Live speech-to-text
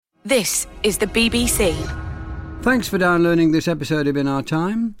This is the BBC. Thanks for downloading this episode of In Our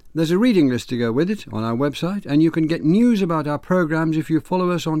Time. There's a reading list to go with it on our website, and you can get news about our programmes if you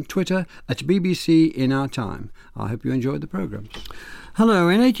follow us on Twitter at BBC In Our Time. I hope you enjoyed the programmes. Hello,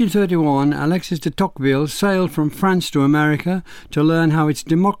 in 1831, Alexis de Tocqueville sailed from France to America to learn how its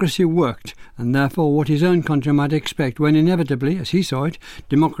democracy worked, and therefore what his own country might expect when inevitably, as he saw it,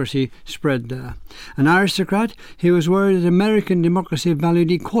 democracy spread there. An aristocrat, he was worried that American democracy valued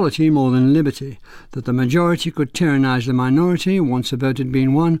equality more than liberty, that the majority could tyrannise the minority, once a vote had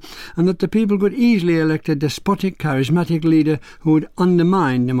been won, and that the people could easily elect a despotic, charismatic leader who would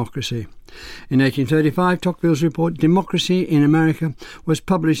undermine democracy. In 1835, Tocqueville's report, Democracy in America, was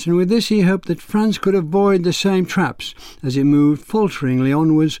published, and with this he hoped that France could avoid the same traps as it moved falteringly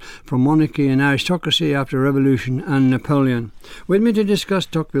onwards from monarchy and aristocracy after Revolution and Napoleon. With me to discuss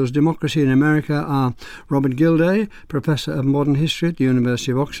Tocqueville's Democracy in America are Robert Gildea, Professor of Modern History at the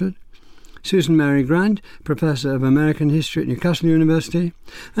University of Oxford, Susan Mary Grant, Professor of American History at Newcastle University,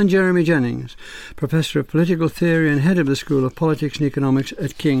 and Jeremy Jennings, Professor of Political Theory and Head of the School of Politics and Economics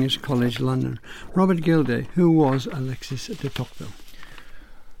at King's College London. Robert Gildea, who was Alexis de Tocqueville?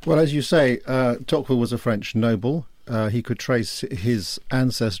 Well, as you say, Tocqueville was a French noble. He could trace his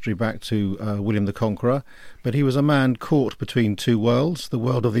ancestry back to William the Conqueror, but he was a man caught between two worlds, the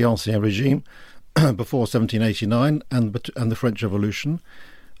world of the Ancien Regime before 1789 and the French Revolution.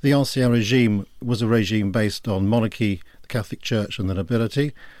 The Ancien Regime was a regime based on monarchy, the Catholic Church and the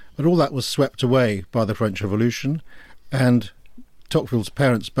nobility, but all that was swept away by the French Revolution, and Tocqueville's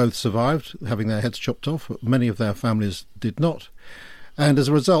parents both survived, having their heads chopped off, but many of their families did not. And as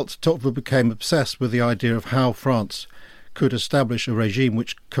a result, Tocqueville became obsessed with the idea of how France could establish a regime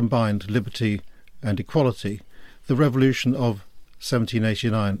which combined liberty and equality. The Revolution of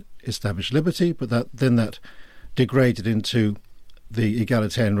 1789 established liberty, but that degraded into the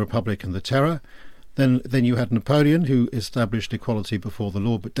egalitarian republic and the terror. Then you had Napoleon, who established equality before the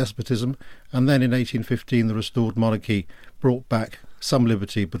law but despotism, and then in 1815 the restored monarchy brought back some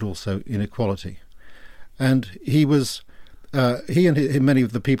liberty but also inequality. And he and many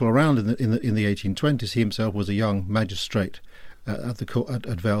of the people around in the 1820s, he himself was a young magistrate at the court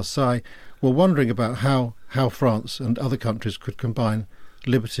at Versailles, were wondering about how France and other countries could combine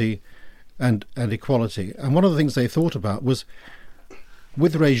liberty and equality. And one of the things they thought about was,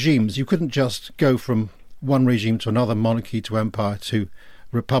 with regimes, you couldn't just go from one regime to another, monarchy to empire to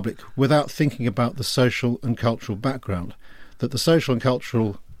republic, without thinking about the social and cultural background, that the social and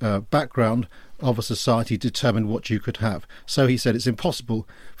cultural background of a society determined what you could have. So he said it's impossible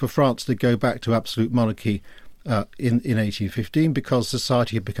for France to go back to absolute monarchy in 1815 because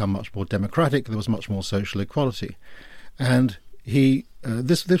society had become much more democratic, there was much more social equality. And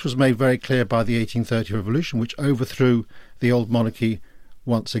this was made very clear by the 1830 revolution, which overthrew the old monarchy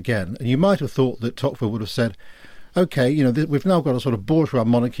once again. And you might have thought that Tocqueville would have said, OK, we've now got a sort of bourgeois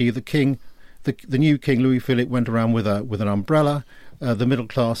monarchy. The new king, Louis-Philippe, went around with an umbrella. The middle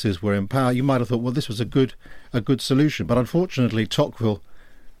classes were in power. You might have thought, well, this was a good solution. But unfortunately, Tocqueville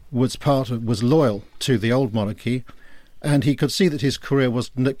was loyal to the old monarchy, and he could see that his career was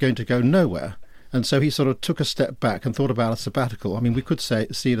going to go nowhere. And so he sort of took a step back and thought about a sabbatical. I mean, we could see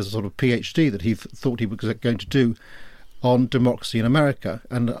it as a sort of PhD that he thought he was going to do on democracy in America.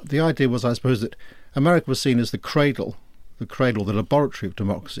 And the idea was, I suppose, that America was seen as the cradle, the laboratory of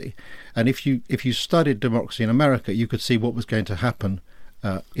democracy. And if you studied democracy in America, you could see what was going to happen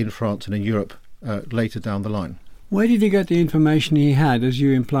in France and in Europe later down the line. Where did he get the information he had, as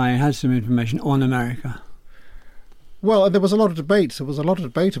you imply, he had some information on America? Well, there was a lot of debate. There was a lot of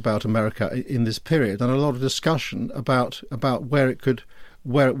debate about America in this period, and a lot of discussion about where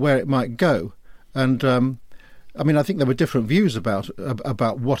it might go. And I think there were different views about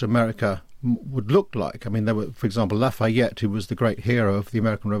what America would look like. I mean, there were, for example, Lafayette, who was the great hero of the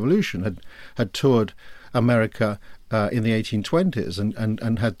American Revolution, had toured America in the 1820s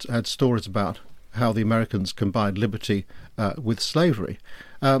and had stories about how the Americans combined liberty with slavery.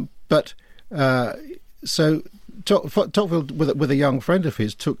 So Tocqueville, with a young friend of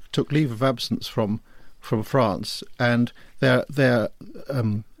his, took leave of absence from France, and their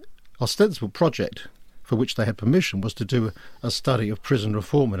ostensible project, for which they had permission, was to do a study of prison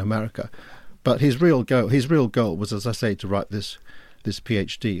reform in America. But his real goal was, as I say, to write this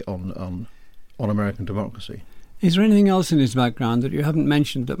PhD on American democracy. Is there anything else in his background that you haven't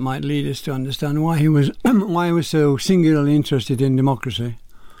mentioned that might lead us to understand why he was so singularly interested in democracy?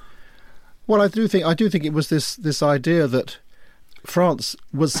 Well, I do think it was this idea that France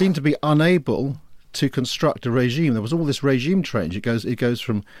was seen to be unable to construct a regime. There was all this regime change. It goes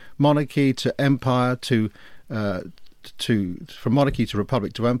from monarchy to empire to from monarchy to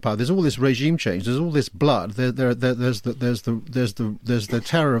republic to empire, there's all this regime change. There's all this blood. There's the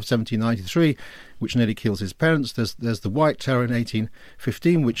terror of 1793, which nearly kills his parents. There's the White Terror in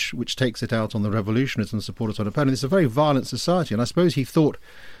 1815, which takes it out on the revolutionists and supporters on opponents. It's a very violent society, and I suppose he thought.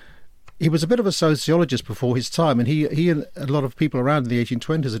 He was a bit of a sociologist before his time, and he and a lot of people around in the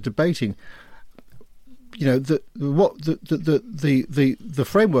 1820s are debating, the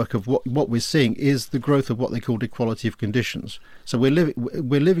framework of what we're seeing is the growth of what they called equality of conditions. So we're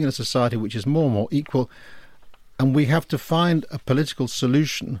living in a society which is more and more equal, and we have to find a political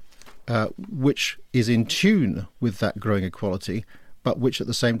solution which is in tune with that growing equality, but which at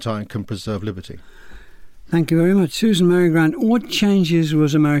the same time can preserve liberty. Thank you very much. Susan Mary Grant, what changes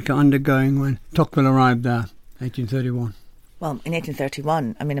was America undergoing when Tocqueville arrived there, 1831? Well, in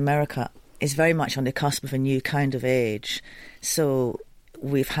 1831, America is very much on the cusp of a new kind of age. So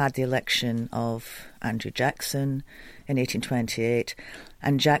we've had the election of Andrew Jackson in 1828,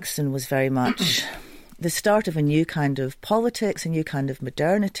 and Jackson was very much the start of a new kind of politics, a new kind of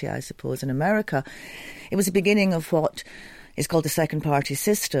modernity, I suppose, in America. It was the beginning of what is called the second party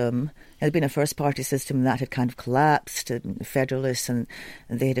system. There had been a first party system that had kind of collapsed, the Federalists, and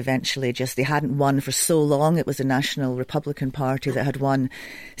they had eventually they hadn't won for so long. It was the National Republican Party that had won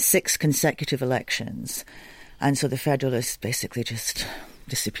 6 consecutive elections. And so the Federalists basically just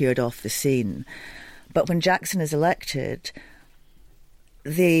disappeared off the scene. But when Jackson is elected,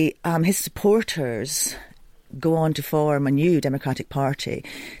 his supporters go on to form a new Democratic Party.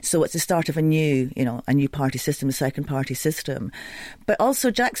 So it's the start of a new party system, a second party system. But also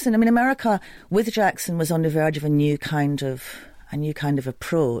Jackson, America with Jackson was on the verge of a new kind of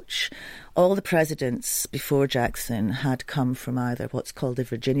approach. All the presidents before Jackson had come from either what's called the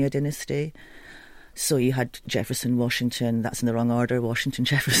Virginia dynasty. So you had Jefferson, Washington, that's in the wrong order, Washington,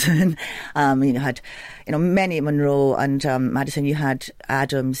 Jefferson. You had, many, Monroe and Madison. You had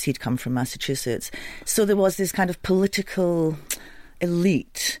Adams, he'd come from Massachusetts. So there was this kind of political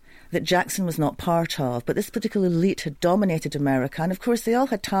elite that Jackson was not part of. But this political elite had dominated America. And of course, they all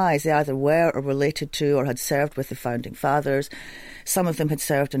had ties. They either were or related to or had served with the Founding Fathers. Some of them had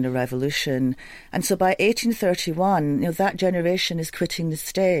served in the Revolution. And so by 1831, that generation is quitting the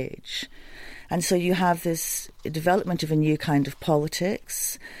stage. And so you have this development of a new kind of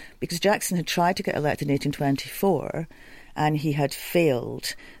politics, because Jackson had tried to get elected in 1824 and he had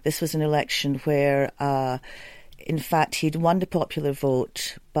failed. This was an election where, in fact, he'd won the popular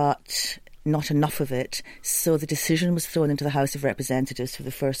vote, but not enough of it. So the decision was thrown into the House of Representatives for the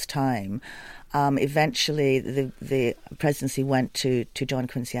first time. Eventually, the presidency went to John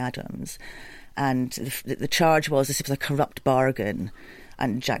Quincy Adams, and the charge was this was a corrupt bargain.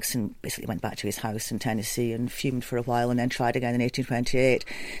 And Jackson basically went back to his house in Tennessee and fumed for a while and then tried again in 1828.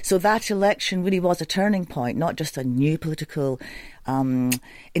 So that election really was a turning point, not just a new political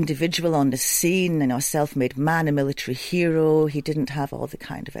individual on the scene, a self-made man, a military hero. He didn't have all the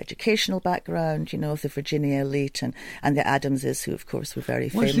kind of educational background, of the Virginia elite and the Adamses, who, of course, were very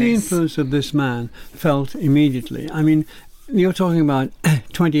famous. What's the influence of this man felt immediately? You're talking about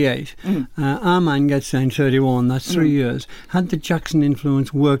 28. Our man gets there in 31. That's 3 years. Had the Jackson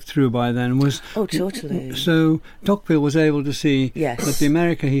influence worked through by then? Oh, totally. So Tocqueville was able to see that the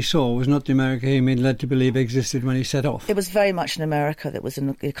America he saw was not the America he had been led to believe existed when he set off. It was very much an America that was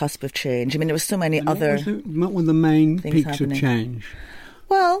on the cusp of change. There were so many other what were the main peaks happening. of change?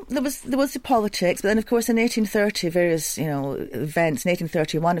 Well, there was the politics, but then, of course, in 1830, various, events. In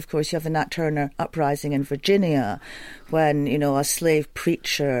 1831, of course, you have the Nat Turner uprising in Virginia, when, a slave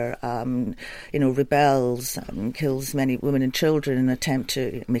preacher, rebels, kills many women and children in an attempt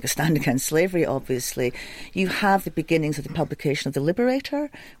to make a stand against slavery, obviously. You have the beginnings of the publication of The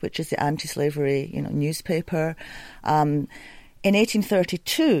Liberator, which is the anti-slavery, newspaper. In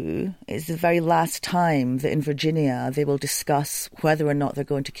 1832 is the very last time that in Virginia they will discuss whether or not they're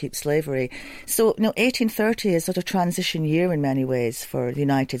going to keep slavery. So, 1830 is sort of transition year in many ways for the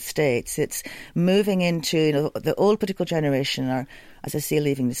United States. It's moving into, the old political generation are, as I say,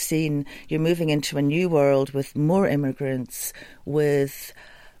 leaving the scene. You're moving into a new world with more immigrants, with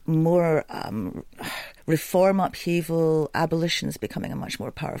more reform upheaval, abolition is becoming a much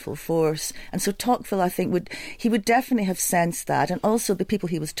more powerful force. And so Tocqueville, I think, would definitely have sensed that, and also the people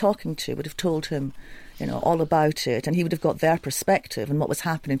he was talking to would have told him, all about it, and he would have got their perspective and what was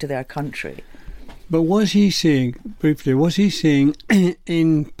happening to their country. But was he seeing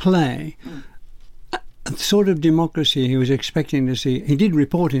in play a sort of democracy he was expecting to see? He did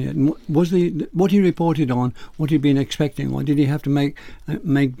report in it. And was what he reported on what he'd been expecting, or did he have to not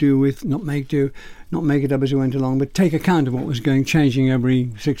make do? not make it up as he went along, but take account of what was changing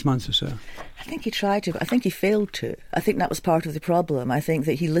every 6 months or so? I think he tried to, but I think he failed to. I think that was part of the problem. I think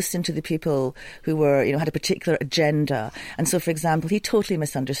that he listened to the people who were, had a particular agenda. And so, for example, he totally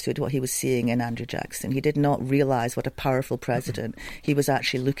misunderstood what he was seeing in Andrew Jackson. He did not realise what a powerful president he was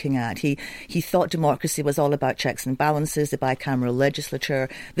actually looking at. He thought democracy was all about checks and balances, the bicameral legislature.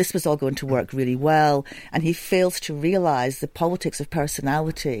 This was all going to work really well. And he fails to realise the politics of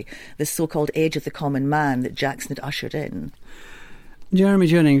personality, this so-called age of the common man that Jackson had ushered in. Jeremy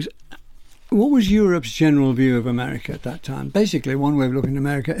Jennings, what was Europe's general view of America at that time? Basically, one way of looking at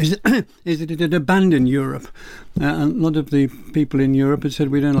America is that it had abandoned Europe. A lot of the people in Europe had said,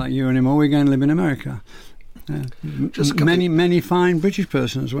 we don't like you anymore, we're going to live in America. Many fine British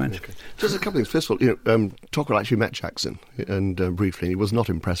persons went. Okay. Just a couple of things. First of all, Tocqueville actually met Jackson and briefly, and he was not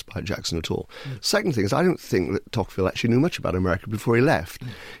impressed by Jackson at all. Second thing is, I don't think that Tocqueville actually knew much about America before he left.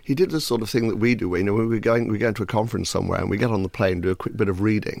 He did the sort of thing that we do, when we go to a conference somewhere and we get on the plane and do a quick bit of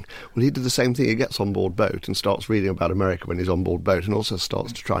reading. Well, he did the same thing. He gets on board boat and starts reading about America when he's on board boat, and also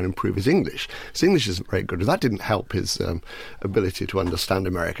starts to try and improve his English. His English isn't very good. That didn't help his ability to understand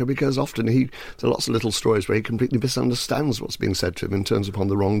America, because often there are lots of little stories where he completely misunderstands what's being said to him and turns up on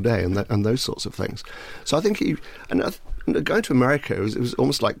the wrong day and those sorts of things. So I think going to America, it was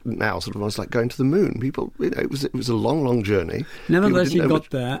almost like now, sort of almost like going to the moon. People, it was a long journey. Nevertheless, he got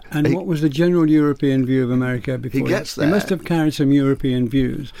there. And what was the general European view of America before? He gets there. He must have carried some European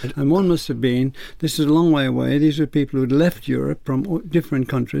views. And one must have been, this is a long way away. These were people who had left Europe from different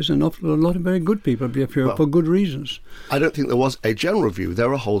countries, and often a lot of very good people left Europe for good reasons. I don't think there was a general view. There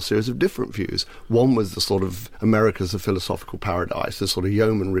were a whole series of different views. One was the sort of America's a philosophical paradise, the sort of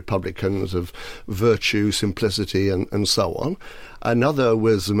yeoman republicans of virtue, simplicity, and so on. Another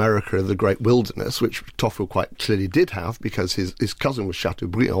was America, the great wilderness, which Tocqueville quite clearly did have, because his cousin was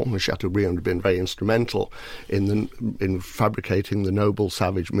Chateaubriand, and Chateaubriand had been very instrumental in fabricating the noble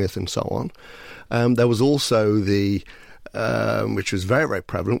savage myth and so on. There was also the which was very, very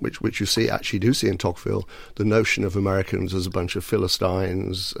prevalent, which you do see in Tocqueville, the notion of Americans as a bunch of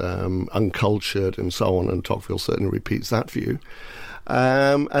Philistines, uncultured and so on, and Tocqueville certainly repeats that view.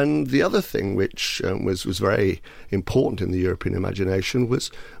 And the other thing which was very important in the European imagination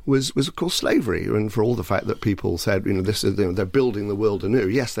was of course slavery, and for all the fact that people said, they're building the world anew.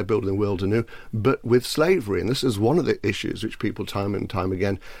 Yes, they're building the world anew, but with slavery, and this is one of the issues which people time and time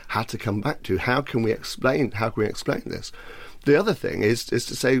again had to come back to. How can we explain this? The other thing is to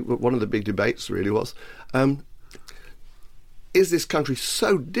say, one of the big debates really was, is this country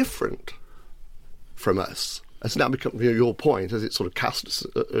so different from us? It's now become your point, as it sort of cast us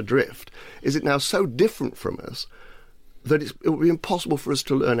adrift. Is it now so different from us that it would be impossible for us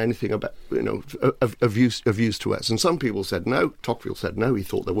to learn anything about, of use to us? And some people said no. Tocqueville said no. He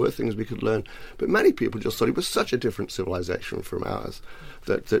thought there were things we could learn, but many people just thought it was such a different civilization from ours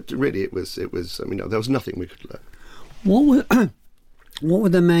that really it was. there was nothing we could learn. What were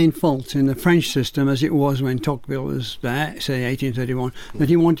the main faults in the French system as it was when Tocqueville was there, say 1831, that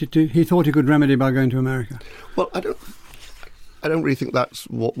he thought he could remedy by going to America? Well, I don't really think that's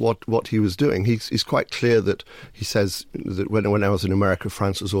what he was doing. He's quite clear that he says that when I was in America,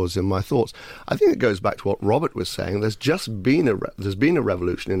 France was always in my thoughts. I think it goes back to what Robert was saying. There's been a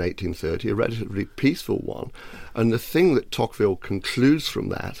revolution in 1830, a relatively peaceful one, and the thing that Tocqueville concludes from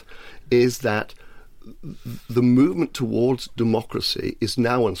that is that the movement towards democracy is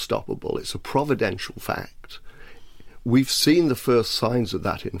now unstoppable. It's a providential fact. We've seen the first signs of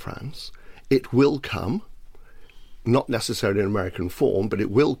that in France. It will come, not necessarily in American form, but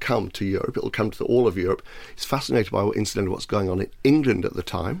it will come to Europe. It will come to all of Europe. He's fascinated by what's going on in England at the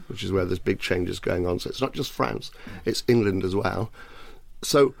time, which is where there's big changes going on. So it's not just France, it's England as well.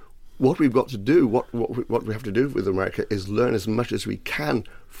 So what we've got to do, what we have to do with America, is learn as much as we can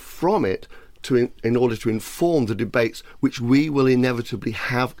from it in order to inform the debates which we will inevitably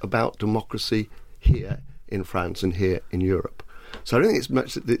have about democracy here in France and here in Europe. So I don't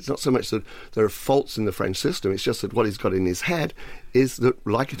think it's not so much that there are faults in the French system, it's just that what he's got in his head is that,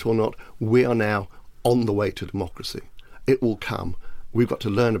 like it or not, we are now on the way to democracy. It will come. We've got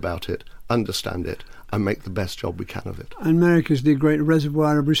to learn about it, understand it, and make the best job we can of it. And America is the great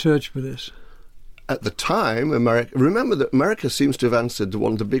reservoir of research for this. At the time, remember that America seems to have answered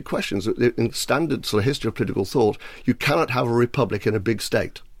one of the big questions. In standard sort of history of political thought, you cannot have a republic in a big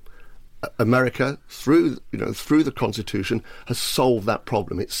state. America, through the Constitution, has solved that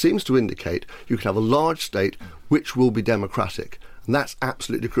problem. It seems to indicate you can have a large state which will be democratic, and that's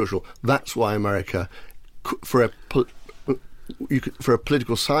absolutely crucial. That's why America, for a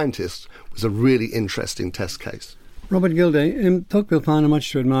political scientist, was a really interesting test case. Robert Gildea, Tocqueville found much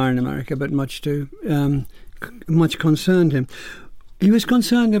to admire in America, but much concerned him. He was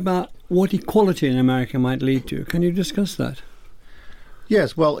concerned about what equality in America might lead to. Can you discuss that?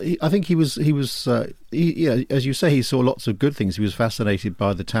 Yes, well, I think he was, as you say, he saw lots of good things. He was fascinated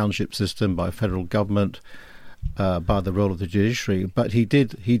by the township system, by federal government, by the role of the judiciary. But he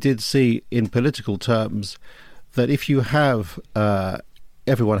did see, in political terms, that if you have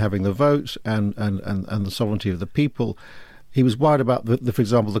everyone having the vote and the sovereignty of the people, he was worried about, for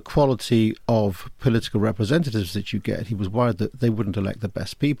example, the quality of political representatives that you get. He was worried that they wouldn't elect the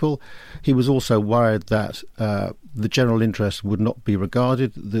best people. He was also worried that the general interest would not be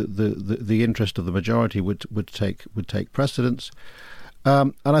regarded. The interest of the majority would take precedence.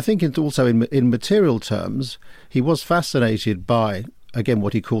 And I think also in material terms, he was fascinated by, again,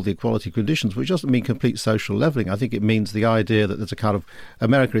 what he called the equality conditions, which doesn't mean complete social levelling. I think it means the idea that there's a kind of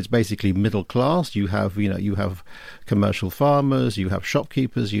America is basically middle class. You have commercial farmers, you have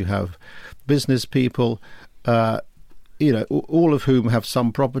shopkeepers, you have business people, all of whom have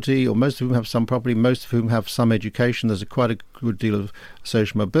some property, or most of whom have some property, most of whom have some education. There's quite a good deal of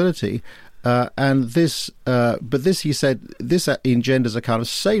social mobility. But this, he said, this engenders a kind of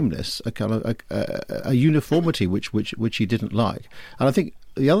sameness, a kind of a uniformity which he didn't like. And I think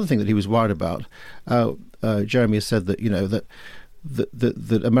the other thing that he was worried about, Jeremy has said that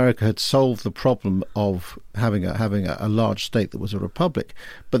that America had solved the problem of having a large state that was a republic.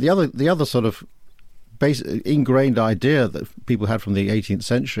 But the other sort of ingrained idea that people had from the 18th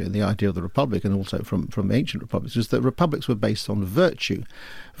century, and the idea of the republic, and also from ancient republics, is that republics were based on virtue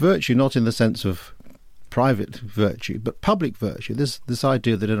not in the sense of private virtue, but public virtue. This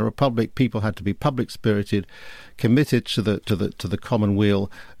idea that in a republic people had to be public spirited, committed to the common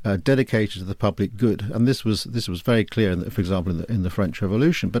weal, dedicated to the public good, and this was very clear, for example, in the French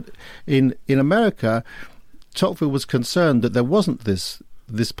Revolution. But in America, Tocqueville was concerned that there wasn't this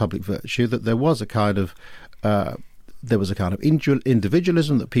public virtue, that there was a kind of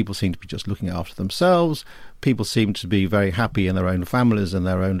individualism, that people seemed to be just looking after themselves. People seemed to be very happy in their own families and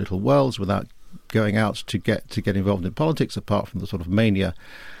their own little worlds without going out to get involved in politics, apart from the sort of mania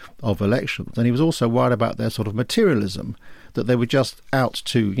of elections. And he was also worried about their sort of materialism, that they were just out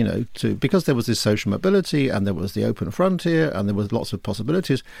to because there was this social mobility and there was the open frontier and there was lots of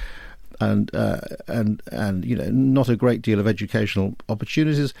possibilities. And not a great deal of educational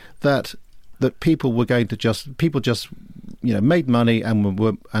opportunities, that people were going to just made money and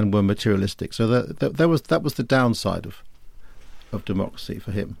were materialistic. So that was the downside of democracy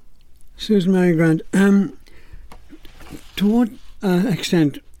for him. Susan Mary Grant, to what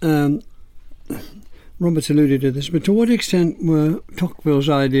extent, Robert's alluded to this, but to what extent were Tocqueville's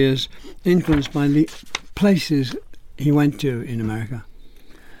ideas influenced by the places he went to in America?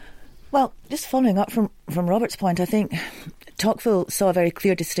 Well, just following up from Robert's point, I think Tocqueville saw a very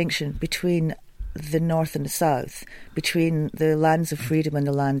clear distinction between the North and the South, between the lands of freedom and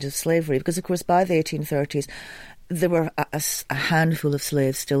the land of slavery, because, of course, by the 1830s, there were a handful of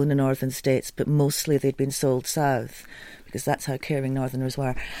slaves still in the northern states, but mostly they'd been sold south, because that's how caring Northerners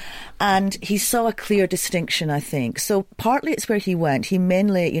were. And he saw a clear distinction, I think. So partly it's where he went. He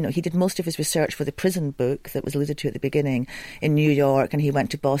mainly, he did most of his research for the prison book that was alluded to at the beginning in New York, and he went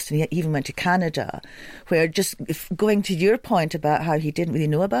to Boston. He even went to Canada, where, just going to your point about how he didn't really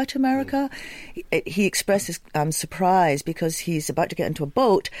know about America, he expresses surprise because he's about to get into a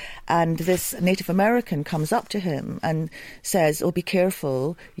boat and this Native American comes up to him and says, "Oh, be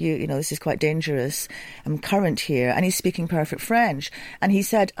careful, this is quite dangerous. I'm current here." And he's speaking perfect French. And he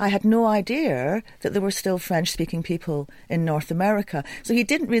said, "I had no idea that there were still French-speaking people in North America." So he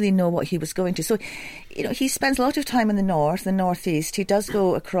didn't really know what he was going to. So, he spends a lot of time in the north, the northeast. He does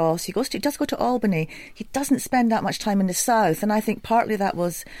go across. He does go to Albany. He doesn't spend that much time in the south. And I think partly that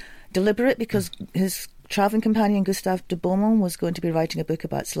was deliberate, because his travelling companion Gustave de Beaumont was going to be writing a book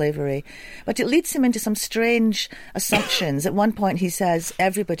about slavery. But it leads him into some strange assumptions. At one point he says,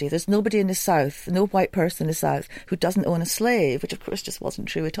 there's nobody in the South, no white person in the South who doesn't own a slave, which of course just wasn't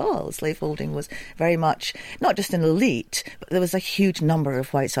true at all. Slaveholding was very much not just an elite, but there was a huge number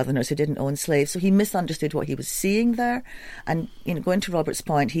of white Southerners who didn't own slaves. So he misunderstood what he was seeing there. And, going to Robert's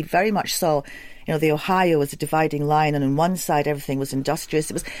point, he very much saw the Ohio as a dividing line, and on one side everything was industrious.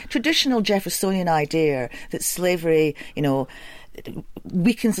 It was traditional Jeffersonian idea that slavery,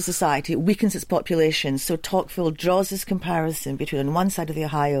 weakens a society, it weakens its population. So Tocqueville draws this comparison between, on one side of the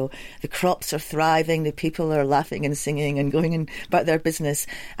Ohio, the crops are thriving, the people are laughing and singing and going about their business,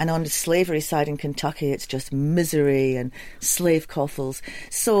 and on the slavery side in Kentucky, it's just misery and slave coffles.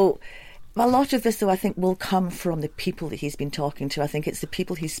 So A lot of this, though, I think will come from the people that he's been talking to. I think it's the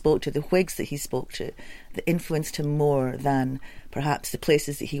people he spoke to, the Whigs that he spoke to, that influenced him more than perhaps the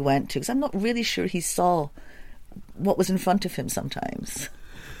places that he went to. Because I'm not really sure he saw what was in front of him sometimes.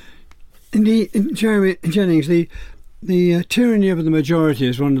 Jeremy Jennings, the tyranny of the majority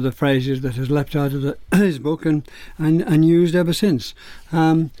is one of the phrases that has leapt out of his book and used ever since.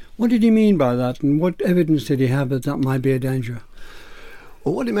 What did he mean by that, and what evidence did he have that might be a danger?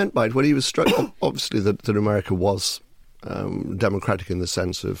 Well, what he meant by it, when he was struck, obviously that America was democratic in the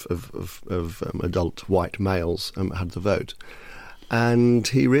sense of adult white males had the vote. And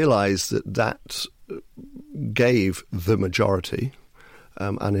he realised that gave the majority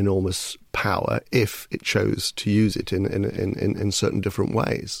an enormous power if it chose to use it in certain different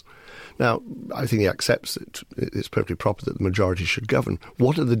ways. Now, I think he accepts that it's perfectly proper that the majority should govern.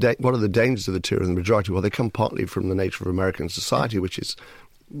 What are the dangers of the tyranny of the majority? Well, they come partly from the nature of American society, which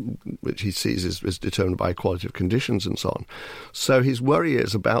he sees as determined by equality of conditions and so on. So his worry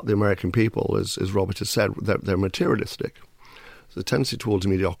is about the American people, as Robert has said, they're materialistic. There's a tendency towards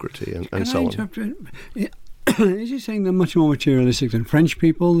mediocrity and so on. Is he saying they're much more materialistic than French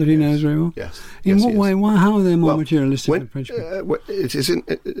people that he knows very well? Yes. In what way? How are they more materialistic than French people?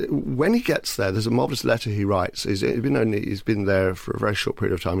 When he gets there, there's a marvellous letter he writes. He's been there for a very short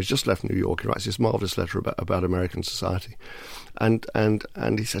period of time. He's just left New York. He writes this marvellous letter about American society, and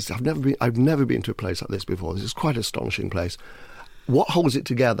he says, I've never been to a place like this before. This is quite an astonishing place. What holds it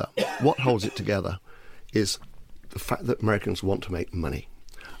together? What holds it together is the fact that Americans want to make money.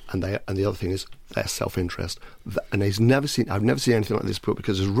 And the other thing is their self-interest. And I've never seen anything like this before,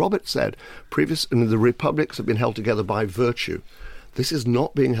 because as Robert said, the republics have been held together by virtue. This is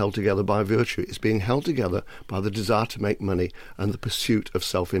not being held together by virtue. It's being held together by the desire to make money and the pursuit of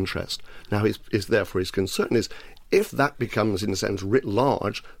self-interest. Now, therefore his concern is, if that becomes, in a sense, writ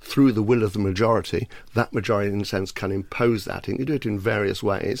large through the will of the majority, that majority, in a sense, can impose that. And you do it in various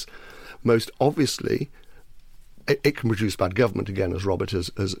ways. Most obviously, it can produce bad government, again, as Robert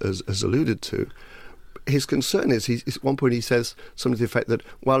has alluded to. His concern is, at one point he says something to the effect that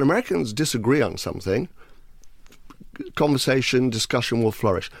while Americans disagree on something, conversation, discussion will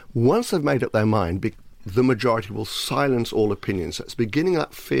flourish. Once they've made up their mind, the majority will silence all opinions. So it's beginning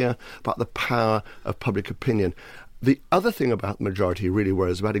that fear about the power of public opinion. The other thing about the majority he really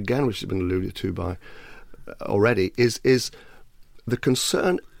worries about, again, which has been alluded to by already, is the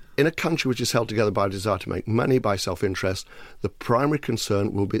concern. In a country which is held together by a desire to make money, by self-interest, the primary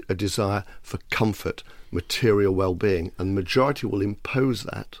concern will be a desire for comfort, material well-being, and the majority will impose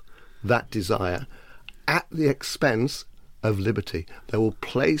that desire at the expense of liberty. They will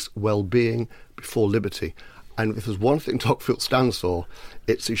place well-being before liberty. And if there's one thing Tocqueville stands for,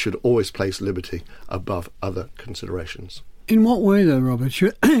 it's he should always place liberty above other considerations. In what way, though, Robert?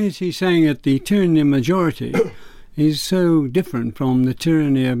 Is he saying that the tyranny of majority is so different from the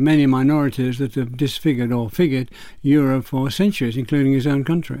tyranny of many minorities that have disfigured or figured Europe for centuries, including his own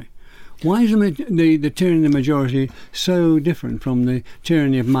country? Why is the tyranny of the majority so different from the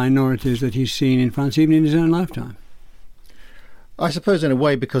tyranny of minorities that he's seen in France, even in his own lifetime? I suppose in a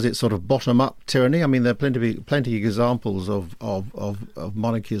way because it's sort of bottom-up tyranny. I mean, there are plenty of examples of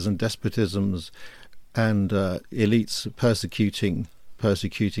monarchies and despotisms and elites persecuting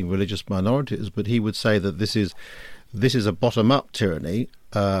religious minorities, but he would say that this is a bottom-up tyranny.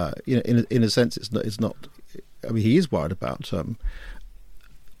 In a sense, it's not. I mean, he is worried about the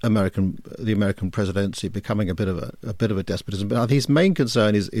American presidency becoming a bit of a despotism. But his main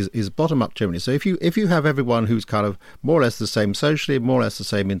concern is bottom-up tyranny. So if you have everyone who's kind of more or less the same socially, more or less the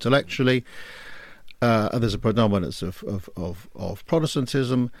same intellectually, and there's a predominance of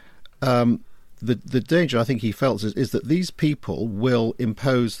Protestantism. The danger I think he felt is that these people will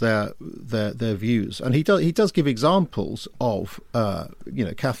impose their views, and he does give examples of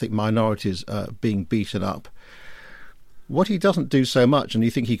Catholic minorities being beaten up. What he doesn't do so much, and you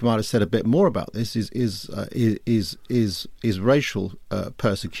think he might have said a bit more about this, is racial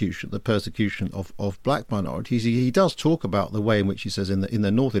persecution, the persecution of black minorities. He does talk about the way in which he says in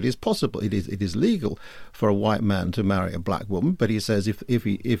the North it is possible, it is legal for a white man to marry a black woman, but he says if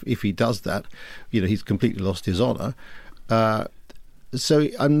he does that, he's completely lost his honour. So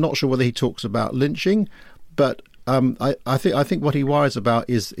I'm not sure whether he talks about lynching, but I think what he worries about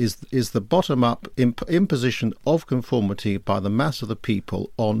is the bottom-up imposition of conformity by the mass of the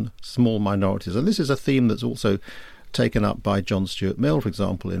people on small minorities. And this is a theme that's also taken up by John Stuart Mill, for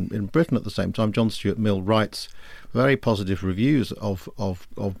example, in Britain at the same time. John Stuart Mill writes very positive reviews of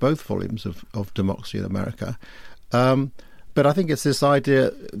both volumes of Democracy in America. But I think it's this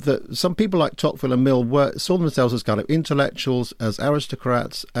idea that some people like Tocqueville and Mill saw themselves as kind of intellectuals, as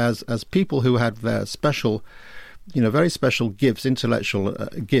aristocrats, as people who had their special, very special gifts, intellectual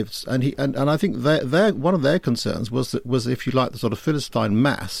gifts. And I think one of their concerns was if you like, the sort of Philistine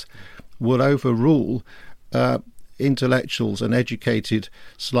mass would overrule intellectuals and educated,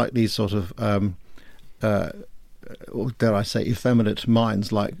 slightly sort of dare I say, effeminate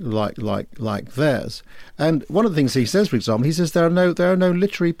minds like theirs. And one of the things he says, for example, he says there are no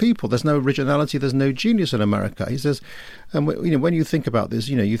literary people. There's no originality. There's no genius in America. He says, and when you think about this,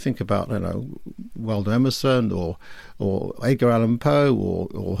 you think about Waldo Emerson or Edgar Allan Poe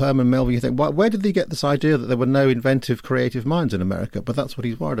or Herman Melvyn. You think, where did they get this idea that there were no inventive, creative minds in America? But that's what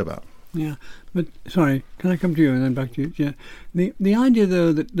he's worried about. Yeah, but sorry, can I come to you and then back to you? Yeah, the idea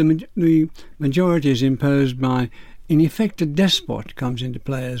though that the majority is imposed by, in effect, a despot comes into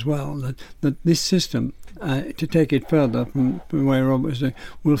play as well. That this system, to take it further from the way Rob was saying,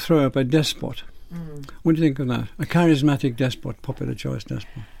 will throw up a despot. What do you think of that? A charismatic despot, popular choice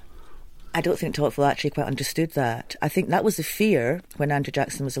despot. I don't think Tocqueville actually quite understood that. I think that was the fear when Andrew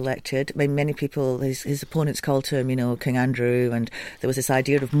Jackson was elected. I mean, many people, his opponents called him, King Andrew, and there was this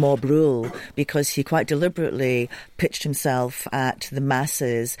idea of mob rule because he quite deliberately pitched himself at the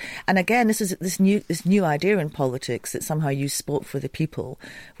masses. And again, this is this new idea in politics that somehow you spoke for the people,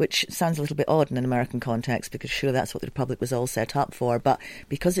 which sounds a little bit odd in an American context because sure, that's what the Republic was all set up for. But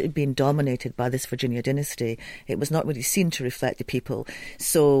because it had been dominated by this Virginia dynasty, it was not really seen to reflect the people.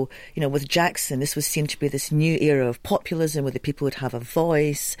 So, with Jackson, this was seen to be this new era of populism where the people would have a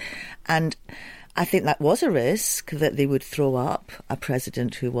voice. And I think that was a risk that they would throw up a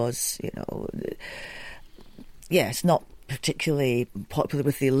president who was, not particularly popular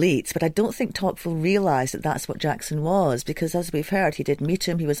with the elites. But I don't think Tocqueville realised that that's what Jackson was, because as we've heard, he did meet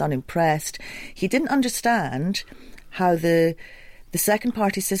him, he was unimpressed. He didn't understand how the second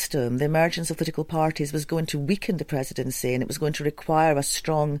party system, the emergence of political parties, was going to weaken the presidency, and it was going to require a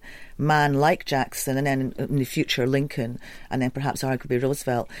strong man like Jackson, and then in the future Lincoln, and then perhaps arguably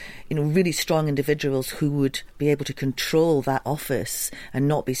Roosevelt, really strong individuals who would be able to control that office and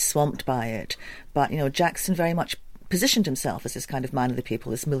not be swamped by it. But, Jackson very much positioned himself as this kind of man of the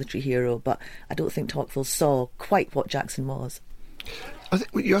people, this military hero, but I don't think Tocqueville saw quite what Jackson was. I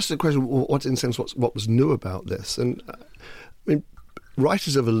think you asked the question, what was new about this? And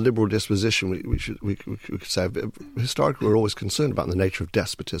writers of a liberal disposition, we could say, historically we're always concerned about the nature of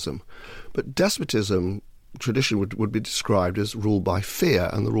despotism. But despotism, traditionally, would be described as rule by fear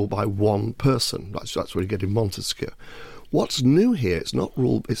and the rule by one person. That's what you get in Montesquieu. What's new here? It's not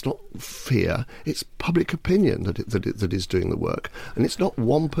fear. It's public opinion that is doing the work, and it's not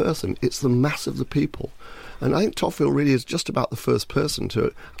one person. It's the mass of the people. And I think Tocqueville really is just about the first person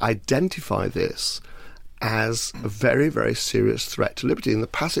to identify this as a very, very serious threat to liberty. In the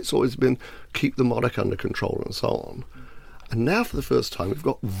past, it's always been keep the monarch under control and so on. And now, for the first time, we've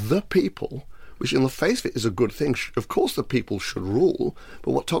got the people, which in the face of it is a good thing. Of course, the people should rule.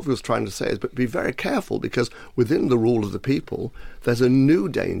 But what Tocqueville was trying to say is, but be very careful, because within the rule of the people, there's a new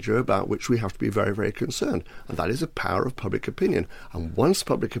danger about which we have to be very, very concerned. And that is the power of public opinion. And once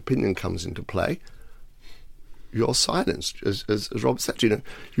public opinion comes into play, you're silenced, as Rob said. You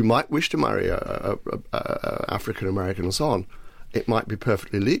might wish to marry a African American and so on. It might be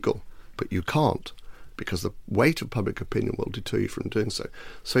perfectly legal, but you can't, because the weight of public opinion will deter you from doing so.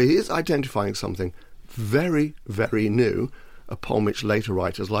 So he is identifying something very, very new, upon which later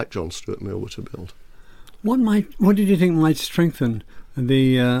writers like John Stuart Mill were to build. What did you think might strengthen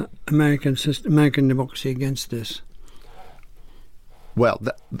the American democracy against this? Well,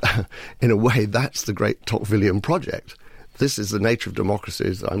 in a way, that's the great Tocquevillian project. This is the nature of democracy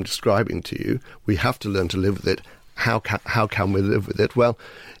that I'm describing to you. We have to learn to live with it. How can we live with it? Well,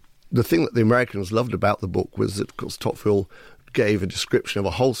 the thing that the Americans loved about the book was that, of course, Tocqueville gave a description of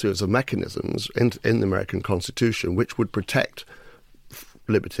a whole series of mechanisms in the American Constitution which would protect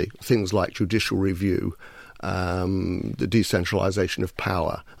liberty, things like judicial review, the decentralisation of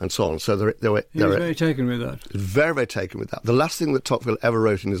power, and so on. So he was very taken with that. Very, very taken with that. The last thing that Tocqueville ever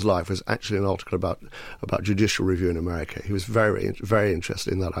wrote in his life was actually an article about judicial review in America. He was very, very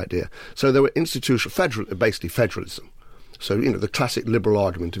interested in that idea. So there were basically federalism. So the classic liberal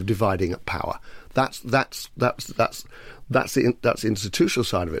argument of dividing up power. That's the institutional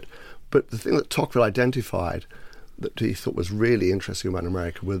side of it. But the thing that Tocqueville identified that he thought was really interesting about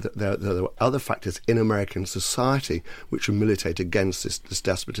America were that there were other factors in American society which would militate against this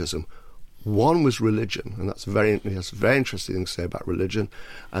despotism. One was religion, and he has very interesting things to say about religion.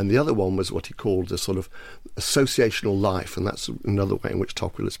 And the other one was what he called the sort of associational life, and that's another way in which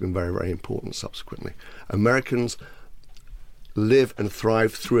Tocqueville has been very, very important subsequently. Americans live and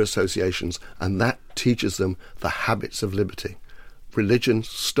thrive through associations, and that teaches them the habits of liberty. Religion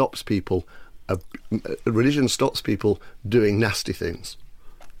stops people doing nasty things.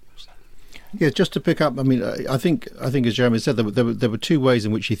 Yeah, just to pick up, I mean, I think as Jeremy said, there were two ways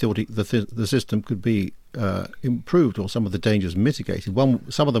in which he thought the system could be improved, or some of the dangers mitigated.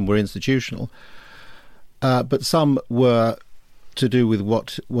 Some of them were institutional, but some were to do with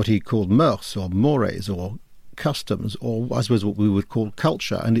what he called mœurs, or mores, or customs, or I suppose what we would call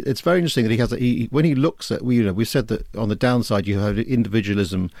culture. And it's very interesting that when he looks at, we said that on the downside you have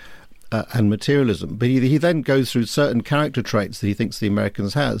individualism and materialism, but he then goes through certain character traits that he thinks the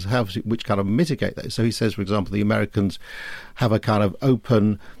Americans have, which kind of mitigate those. So he says, for example, the Americans have a kind of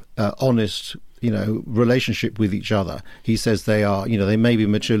open, honest, relationship with each other. He says they are, they may be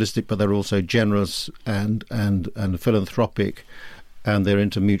materialistic, but they're also generous and philanthropic, and they're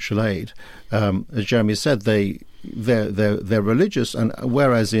into mutual aid. As Jeremy said, they're religious, and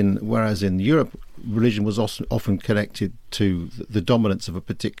whereas in Europe, religion was often connected to the dominance of a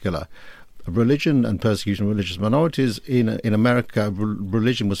particular religion and persecution of religious minorities. In America,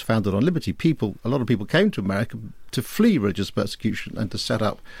 religion was founded on liberty. A lot of people came to America to flee religious persecution and to set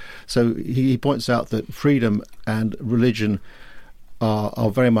up. So he points out that freedom and religion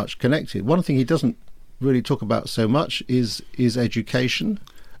are very much connected. One thing he doesn't really talk about so much is education.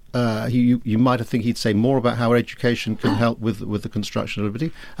 You might think he'd say more about how education can help with the construction of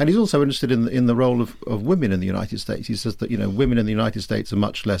liberty. And he's also interested in the role of women in the United States. He says that women in the United States are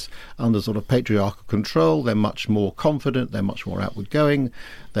much less under sort of patriarchal control. They're much more confident. They're much more outward going.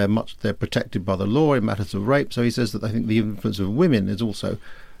 They're protected by the law in matters of rape. So he says that I think the influence of women is also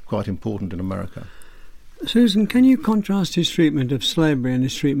quite important in America. Susan, can you contrast his treatment of slavery and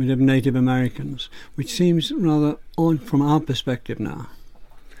his treatment of Native Americans, which seems rather odd from our perspective now?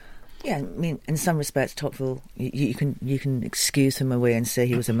 Yeah, I mean, in some respects, Tocqueville, you can excuse him away and say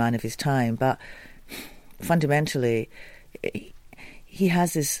he was a man of his time, but fundamentally, he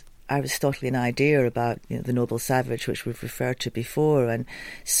has this Aristotelian idea about the noble savage, which we've referred to before, and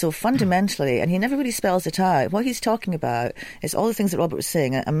so fundamentally, and he never really spells it out, what he's talking about is all the things that Robert was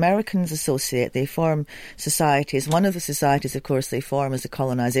saying. Americans associate, they form societies. One of the societies, of course, they form is the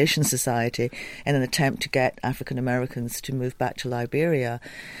colonization society in an attempt to get African Americans to move back to Liberia.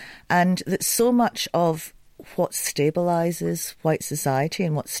 And that so much of what stabilises white society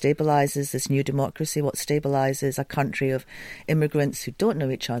and what stabilises this new democracy, what stabilises a country of immigrants who don't know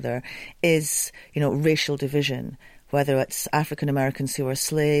each other is, racial division, whether it's African Americans who are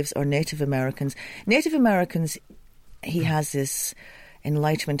slaves or Native Americans. Native Americans, he has this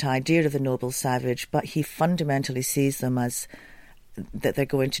Enlightenment idea of the noble savage, but he fundamentally sees them as that they're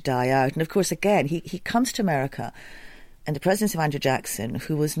going to die out. And of course, again, he comes to America and the presidency of Andrew Jackson,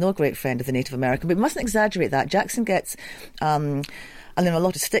 who was no great friend of the Native American, but we mustn't exaggerate that. Jackson gets a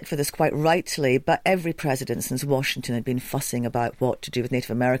lot of stick for this, quite rightly, but every president since Washington had been fussing about what to do with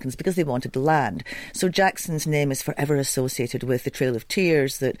Native Americans because they wanted the land. So Jackson's name is forever associated with the Trail of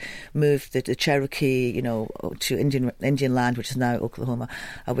Tears that moved the Cherokee, to Indian land, which is now Oklahoma,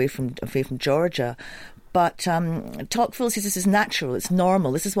 away from Georgia. But Tocqueville says this is natural, it's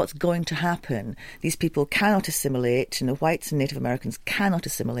normal, this is what's going to happen. These people cannot assimilate, whites and Native Americans cannot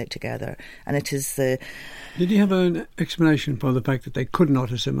assimilate together. And it is the... Did he have an explanation for the fact that they could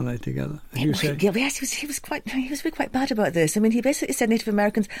not assimilate together? Yes, he was really quite bad about this. I mean, he basically said Native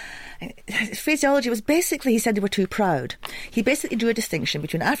Americans... His phraseology was basically, he said they were too proud. He basically drew a distinction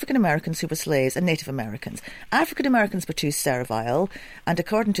between African Americans who were slaves and Native Americans. African Americans were too servile, and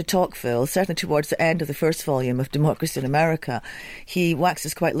according to Tocqueville, certainly towards the end of the first volume of Democracy in America, he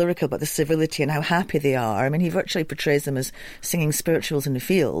waxes quite lyrical about the civility and how happy they are. I mean, he virtually portrays them as singing spirituals in the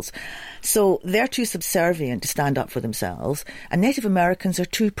fields. So they're too subservient to stand up for themselves, and Native Americans are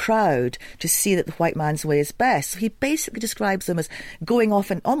too proud to see that the white man's way is best. So he basically describes them as going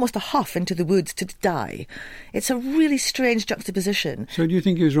off in almost a huff into the woods to die. It's a really strange juxtaposition. So do you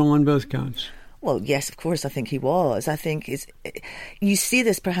think he was wrong on both counts? Well, yes, of course, I think he was. I think you see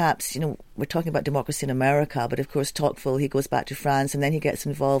this perhaps, we're talking about democracy in America, but of course Tocqueville, he goes back to France and then he gets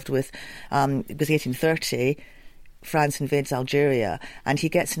involved with, it was 1830, France invades Algeria, and he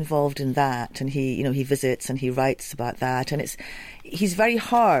gets involved in that, and he visits and he writes about that, and he's very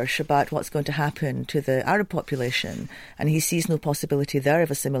harsh about what's going to happen to the Arab population, and he sees no possibility there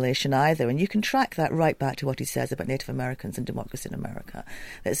of assimilation either. And you can track that right back to what he says about Native Americans and democracy in America.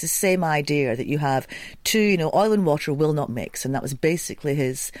 It's the same idea that you have two, oil and water will not mix, and that was basically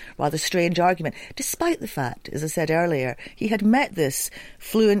his rather strange argument, despite the fact, as I said earlier, he had met this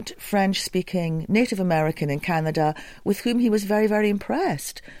fluent French-speaking Native American in Canada with whom he was very, very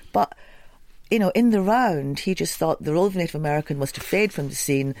impressed. But in the round, he just thought the role of the Native American was to fade from the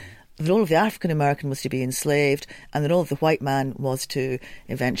scene, the role of the African American was to be enslaved, and the role of the white man was to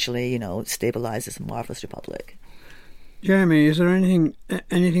eventually, stabilise this marvellous republic. Jeremy, is there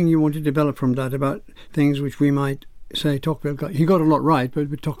anything you want to develop from that about things which we might say Tocqueville got? He got a lot right,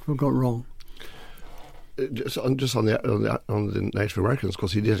 but Tocqueville got wrong. Just on the Native Americans, of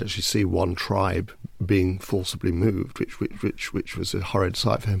course, he did actually see one tribe being forcibly moved, which was a horrid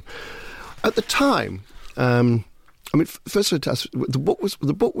sight for him. At the time, first of all,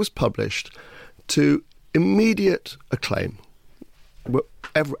 the book was published to immediate acclaim.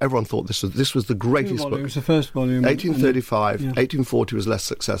 Everyone thought this was the greatest book. It was the first volume. 1835, 1840 was less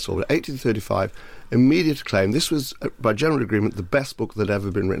successful, but 1835, immediate acclaim. This was, by general agreement, the best book that had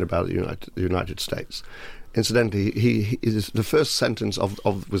ever been written about the United States. Incidentally, the first sentence of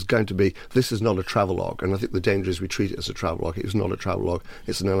was going to be, "This is not a travelogue," and I think the danger is we treat it as a travelogue. It is not a travelogue.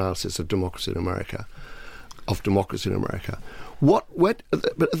 It's an analysis of democracy in America. But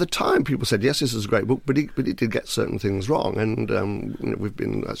at the time, people said, yes, this is a great book, but he did get certain things wrong, and we've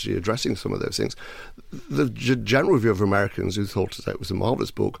been actually addressing some of those things. The general view of Americans who thought that it was a marvellous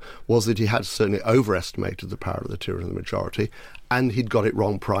book was that he had certainly overestimated the power of the tyranny of the majority, and he'd got it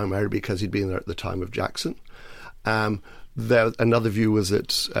wrong primarily because he'd been there at the time of Jackson. Another view was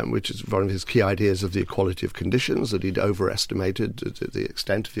that, which is one of his key ideas of the equality of conditions, that he'd overestimated the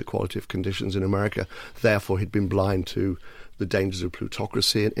extent of the equality of conditions in America. Therefore, he'd been blind to the dangers of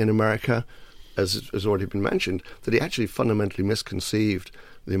plutocracy in America, as has already been mentioned, that he actually fundamentally misconceived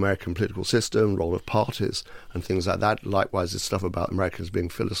the American political system, role of parties, and things like that. Likewise, this stuff about Americans being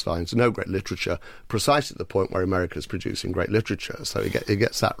Philistines, no great literature, precisely at the point where America's producing great literature. So he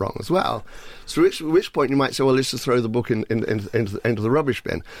gets that wrong as well. So at which point you might say, well, let's just throw the book into the rubbish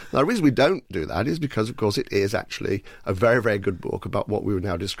bin. Now, the reason we don't do that is because, of course, it is actually a very, very good book about what we would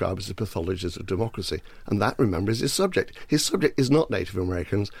now describe as the pathologies of democracy. And that, remember, is his subject. His subject is not Native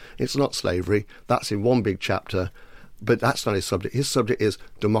Americans. It's not slavery. That's in one big chapter. But that's not his subject. His subject is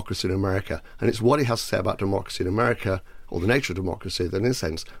democracy in America. And it's what he has to say about democracy in America, or the nature of democracy, that in a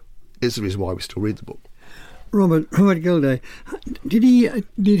sense is the reason why we still read the book. Robert Gildea, did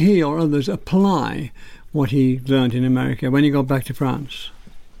he or others apply what he learned in America when he got back to France?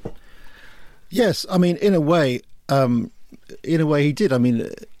 Yes, I mean, in a way he did. I mean,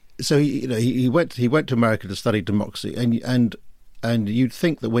 so he went to America to study democracy, and you'd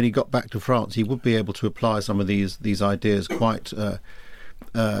think that when he got back to France, he would be able to apply some of these ideas quite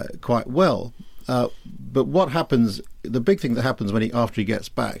well. But what happens? The big thing that happens after he gets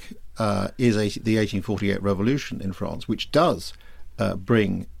back is the 1848 revolution in France, which does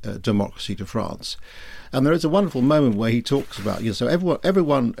bring democracy to France. And there is a wonderful moment where he talks about, so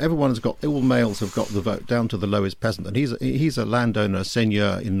everyone has got, all males have got the vote, down to the lowest peasant, and he's a landowner, a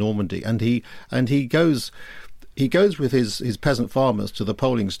seigneur in Normandy, and he goes with his peasant farmers to the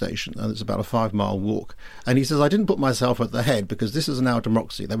polling station, and it's about a 5-mile walk. And he says, I didn't put myself at the head because this is now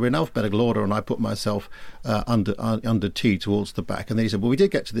democracy. They were in alphabetical order, and I put myself under T towards the back. And then he said, well, we did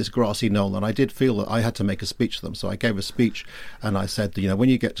get to this grassy knoll, and I did feel that I had to make a speech to them. So I gave a speech, and I said, when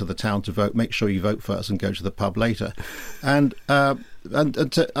you get to the town to vote, make sure you vote first and go to the pub later. And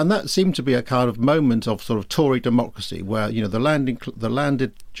that seemed to be a kind of moment of sort of Tory democracy, where the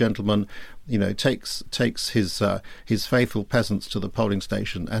landed gentleman takes his faithful peasants to the polling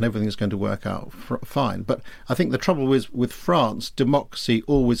station, and everything's going to work out fine. But I think the trouble is with France, democracy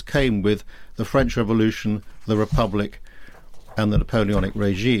always came with the French Revolution, the Republic, and the Napoleonic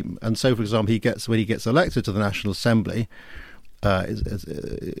regime. And so, for example, when he gets elected to the National Assembly,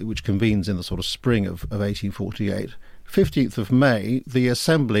 which convenes in the sort of spring of 1848. 15th of May, the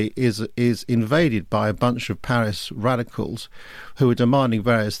Assembly is invaded by a bunch of Paris radicals who are demanding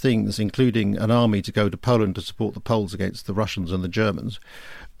various things, including an army to go to Poland to support the Poles against the Russians and the Germans.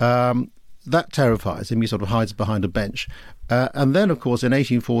 That terrifies him. He sort of hides behind a bench. And then, of course, in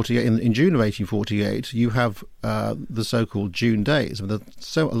 1848, in June of 1848, you have the so-called June days.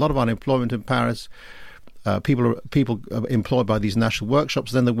 There's a lot of unemployment in Paris. People are employed by these national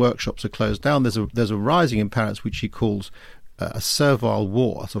workshops. Then the workshops are closed down. There's a rising in Paris which he calls a servile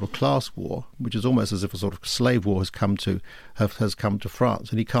war, a sort of class war, which is almost as if a sort of slave war has come to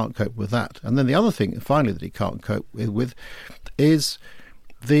France, and he can't cope with that. And then the other thing, finally, that he can't cope with is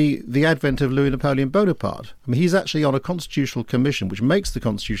the advent of Louis Napoleon Bonaparte. I mean, he's actually on a constitutional commission which makes the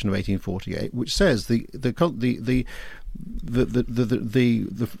Constitution of 1848, which says the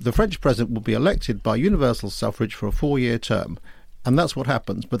French president will be elected by universal suffrage for a 4-year term, and that's what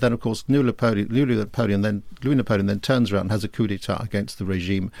happens. But then, of course, Louis Napoleon then turns around and has a coup d'état against the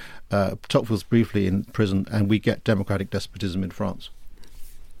regime. Tocqueville's briefly in prison, and we get democratic despotism in France.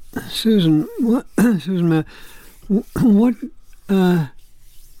 Susan, Susan, what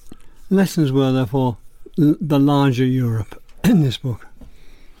lessons were there for the larger Europe in this book?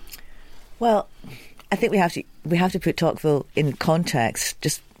 Well, I think we have to put Tocqueville in context,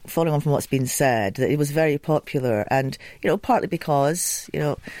 just following on from what's been said, that it was very popular, and partly because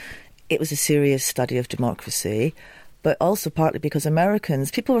it was a serious study of democracy, but also partly because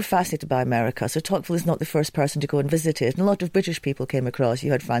people were fascinated by America. So Tocqueville is not the first person to go and visit it. And a lot of British people came across.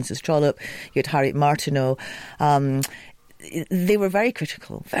 You had Francis Trollope, you had Harriet Martineau. They were very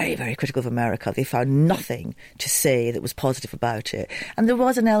critical, very, very critical of America. They found nothing to say that was positive about it. And there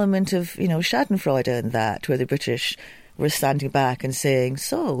was an element of, schadenfreude in that, where the British were standing back and saying,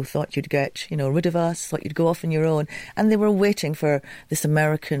 so, thought you'd get, rid of us, thought you'd go off on your own. And they were waiting for this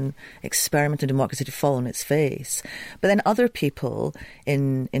American experiment in democracy to fall on its face. But then other people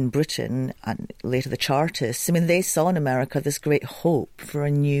in Britain, and later the Chartists, they saw in America this great hope for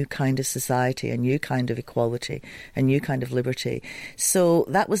a new kind of society, a new kind of equality, a new kind of liberty. So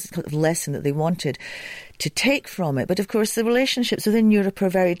that was the kind of lesson that they wanted to take from it. But of course the relationships within Europe are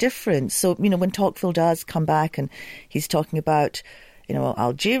very different. So, when Tocqueville does come back and he's talking about,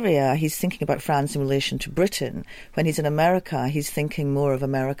 Algeria, he's thinking about France in relation to Britain. When he's in America, he's thinking more of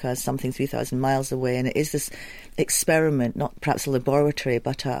America as something 3,000 miles away. And it is this experiment, not perhaps a laboratory,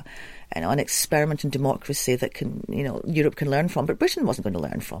 but an experiment in democracy that Europe can learn from. But Britain wasn't going to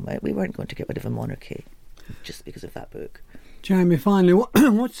learn from it. We weren't going to get rid of a monarchy just because of that book. Jeremy, finally,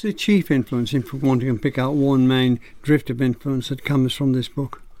 what's the chief influence, if we want to pick out one main drift of influence that comes from this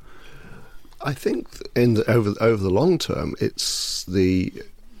book? I think over the long term, it's the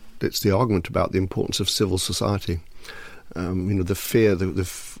argument about the importance of civil society. The fear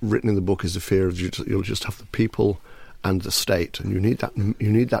written in the book is the fear of you'll just have the people and the state, and you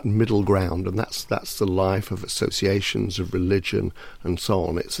need that middle ground, and that's the life of associations, of religion, and so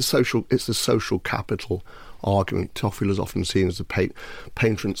on. It's the social capital argument. Tocqueville is often seen as the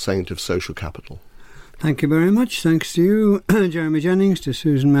patron saint of social capital. Thank you very much. Thanks to you, Jeremy Jennings, to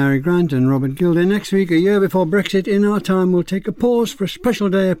Susan Mary Grant and Robert Gildea. Next week, a year before Brexit, in our time, we'll take a pause for a special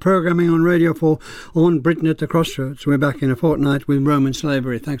day of programming on Radio 4 on Britain at the Crossroads. We're back in a fortnight with Roman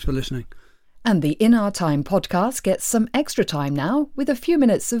slavery. Thanks for listening. And the In Our Time podcast gets some extra time now with a few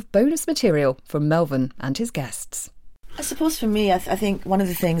minutes of bonus material from Melvyn and his guests. I suppose for me, I think one of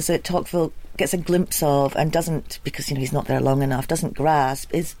the things that Tocqueville gets a glimpse of and doesn't, because he's not there long enough, doesn't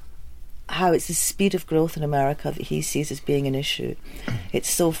grasp, is how it's the speed of growth in America that he sees as being an issue. It's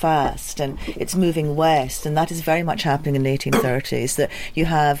so fast and it's moving west, and that is very much happening in the 1830s, that you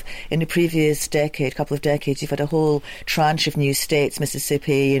have in the previous couple of decades, you've had a whole tranche of new states,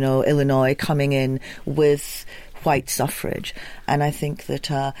 Mississippi, Illinois, coming in with white suffrage. And I think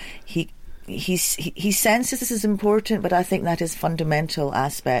that he senses this is important, but I think that is fundamental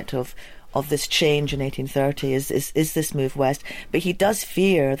aspect of this change in 1830 is this move west. But he does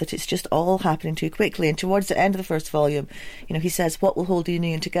fear that it's just all happening too quickly. And towards the end of the first volume, he says, what will hold the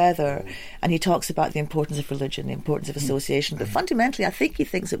Union together? And he talks about the importance of religion, the importance of association. But fundamentally, I think he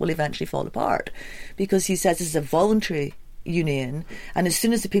thinks it will eventually fall apart, because he says this is a voluntary union, and as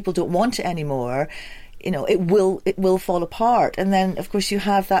soon as the people don't want it anymore, it will fall apart. And then, of course, you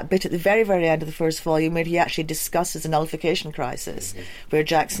have that bit at the very, very end of the first volume where he actually discusses the nullification crisis, where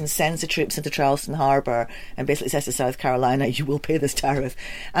Jackson sends the troops into Charleston Harbour and basically says to South Carolina, you will pay this tariff.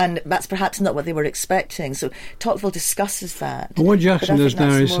 And that's perhaps not what they were expecting. So Tocqueville discusses that. But what Jackson does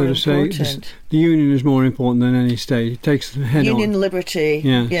now is sort of say the Union is more important than any state. It takes the head Union, on. liberty,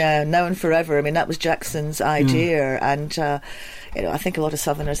 yes. Now and forever. That was Jackson's idea. And I think a lot of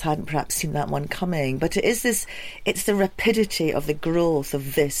Southerners hadn't perhaps seen that one coming. But it's the rapidity of the growth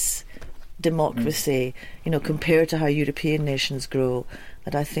of this democracy, compared to how European nations grow,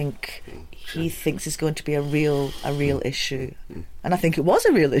 that I think he thinks is going to be a real issue. And I think it was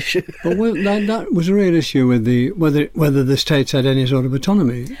a real issue. But that was a real issue with whether the states had any sort of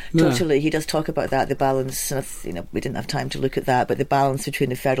autonomy. Totally. He does talk about that, the balance. We didn't have time to look at that, but the balance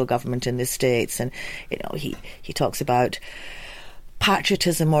between the federal government and the states. And, he talks about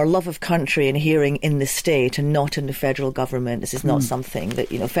patriotism or love of country inhering in the state and not in the federal government. This is not something that,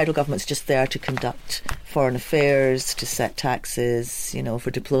 federal government's just there to conduct foreign affairs, to set taxes, for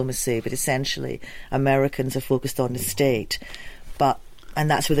diplomacy. But essentially, Americans are focused on the state.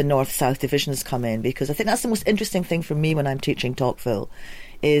 And that's where the North-South divisions come in, because I think that's the most interesting thing for me when I'm teaching Tocqueville,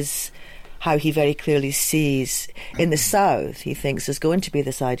 is how he very clearly sees in the South, he thinks there's going to be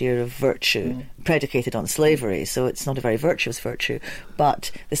this idea of virtue predicated on slavery, so it's not a very virtuous virtue, but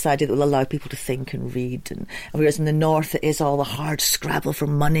this idea that will allow people to think and read, and whereas in the North it is all a hard scrabble for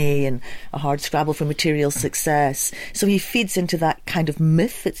money and a hard scrabble for material success. So he feeds into that kind of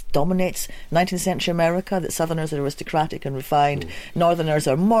myth that dominates 19th century America, that Southerners are aristocratic and refined, Northerners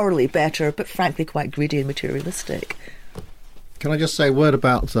are morally better but frankly quite greedy and materialistic. Can I just say a word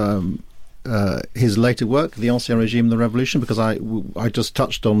about his later work, The Ancien Régime and the Revolution, because I just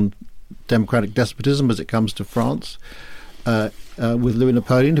touched on democratic despotism as it comes to France, with Louis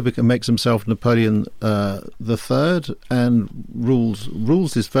Napoleon, who makes himself Napoleon III and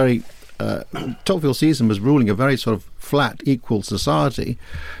rules this very... Tocqueville sees him as ruling a very sort of flat, equal society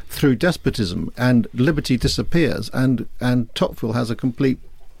through despotism, and liberty disappears, and Tocqueville has a complete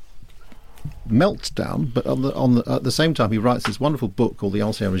meltdown. But at the same time, he writes this wonderful book called The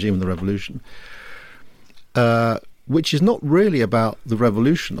Ancien Régime and the Revolution, which is not really about the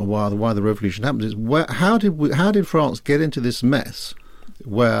revolution or why the revolution happens. It's how did France get into this mess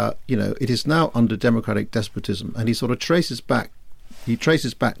where it is now under democratic despotism, and he sort of traces back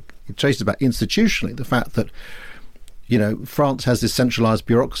institutionally the fact that France has this centralised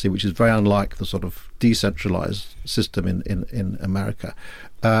bureaucracy, which is very unlike the sort of decentralised system in America.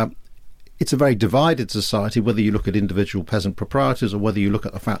 It's a very divided society, whether you look at individual peasant proprietors or whether you look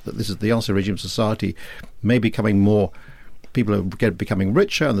at the fact that this is the Ancien Régime society, may becoming more, people are becoming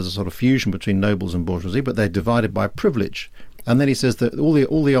richer, and there's a sort of fusion between nobles and bourgeoisie, but they're divided by privilege. And then he says that all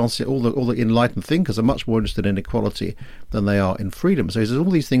the enlightened thinkers are much more interested in equality than they are in freedom. So he says all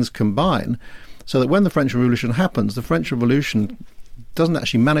these things combine, so that when the French Revolution happens, the French Revolution doesn't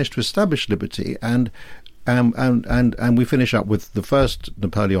actually manage to establish liberty, and we finish up with the first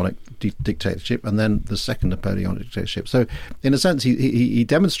Napoleonic dictatorship and then the second Napoleonic dictatorship. So in a sense, he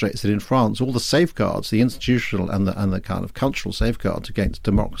demonstrates that in France, all the safeguards, the institutional and the kind of cultural safeguards against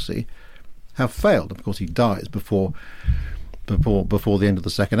democracy, have failed. Of course, he dies before the end of the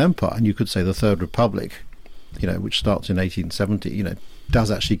Second Empire, and you could say the Third Republic, which starts in 1870,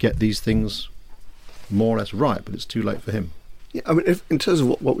 does actually get these things more or less right, but it's too late for him. Yeah, I mean, in terms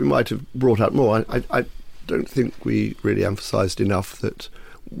of what we might have brought out more, I don't think we really emphasised enough that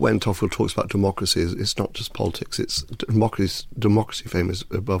when Tocqueville talks about democracy, it's not just politics. It's democracy, famous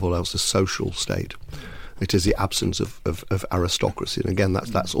above all else, a social state. It is the absence of aristocracy, and again,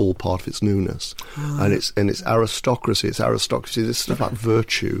 that's all part of its newness. And it's aristocracy. It's aristocracy. This stuff about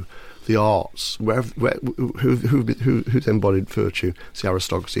virtue, the arts, who's embodied virtue? It's the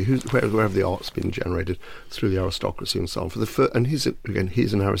aristocracy. Where have the arts been generated? Through the aristocracy and so on. And he's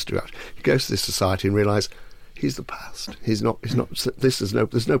an aristocrat. He goes to this society and realises he's the past. He's not.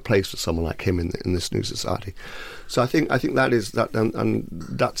 There's no place for someone like him in this new society. So I think that is that, and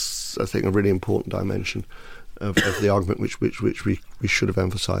that's I think a really important dimension of the argument which we should have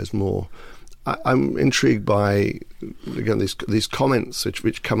emphasised more. I'm intrigued by again these comments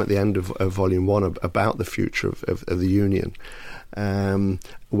which come at the end of Volume 1 about the future of the Union,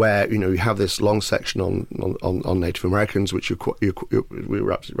 where you have this long section on Native Americans, which we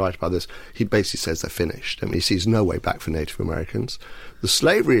were absolutely right about this. He basically says they're finished. I mean, he sees no way back for Native Americans. The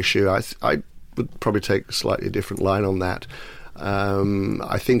slavery issue, I would probably take a slightly different line on that.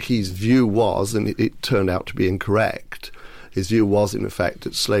 I think his view was, and it turned out to be incorrect. His view was, in effect,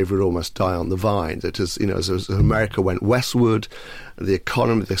 that slavery would almost die on the vine. That as America went westward, the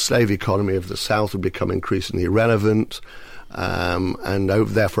slave economy of the South would become increasingly irrelevant, and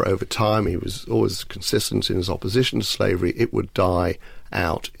therefore, over time, he was always consistent in his opposition to slavery. It would die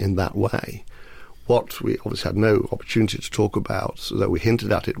out in that way. What we obviously had no opportunity to talk about, so that we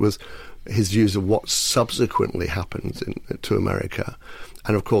hinted at it, was his views of what subsequently happened to America,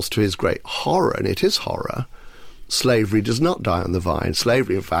 and of course, to his great horror, and it is horror. Slavery does not die on the vine.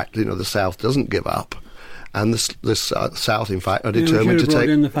 Slavery, in fact, the South doesn't give up, and the South, in fact, are determined to take.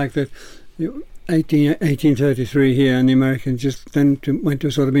 In the fact that 1833 here, and the Americans just then went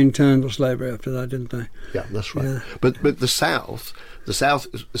to sort of internal slavery after that, didn't they? Yeah, that's right. Yeah. But the South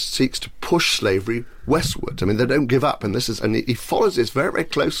seeks to push slavery westward. I mean, they don't give up, and he follows this very, very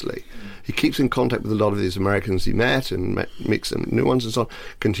closely. He keeps in contact with a lot of these Americans he met and meets some new ones and so on.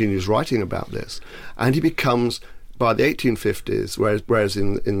 Continues writing about this, and he becomes. By the 1850s, whereas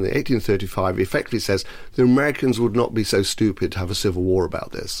in the 1835, he effectively says the Americans would not be so stupid to have a civil war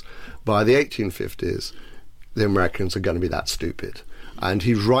about this. By the 1850s, the Americans are going to be that stupid, and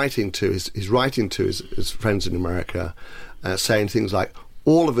he's writing to his friends in America, saying things like,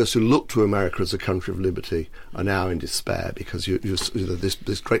 "All of us who look to America as a country of liberty are now in despair because you're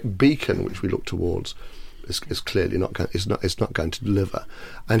this great beacon which we look towards is clearly not going to deliver.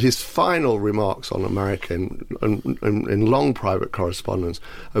 And his final remarks on America in long private correspondence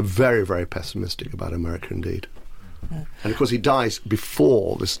are very, very pessimistic about America indeed. Yeah. And of course he dies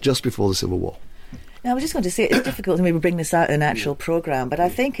just before the Civil War. Now, I was just going to say, it's difficult to maybe bring this out in an actual programme, but I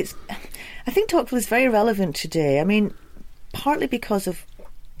think Tocqueville is very relevant today. I mean, partly because of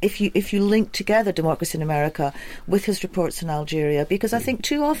if you link together Democracy in America with his reports in Algeria, because I think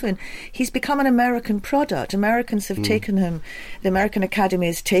too often he's become an American product. Americans have taken him, the American Academy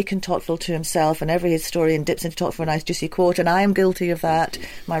has taken Tocqueville to himself, and every historian dips into Tocqueville for a nice juicy quote, and I am guilty of that.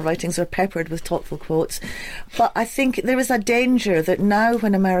 My writings are peppered with Tocqueville quotes. But I think there is a danger that now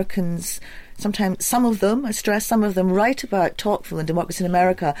when Americans, sometimes some of them write about Tocqueville and Democracy in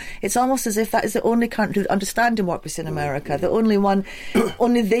America, it's almost as if that is the only country that understand Democracy in America, the only one,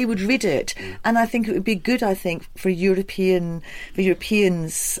 only they would read it. And I think it would be good, for Europeans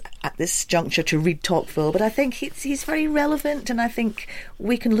at this juncture to read Tocqueville. But I think he's very relevant, and I think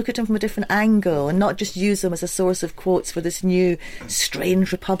we can look at him from a different angle and not just use him as a source of quotes for this new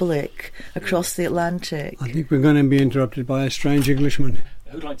strange republic across the Atlantic. I think we're going to be interrupted by a strange Englishman.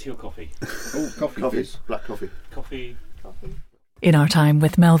 Who'd like tea or coffee? Oh, coffee. Black coffee. Coffee. In Our Time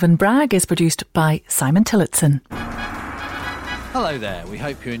with Melvyn Bragg is produced by Simon Tillotson. Hello there, we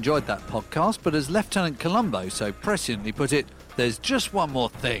hope you enjoyed that podcast, but as Lieutenant Colombo so presciently put it, there's just one more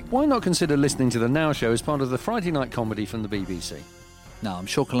thing. Why not consider listening to The Now Show as part of the Friday night comedy from the BBC? No, I'm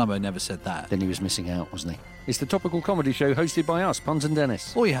sure Colombo never said that. Then he was missing out, wasn't he? It's the topical comedy show hosted by us, Puns and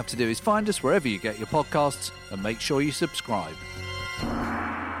Dennis. All you have to do is find us wherever you get your podcasts and make sure you subscribe.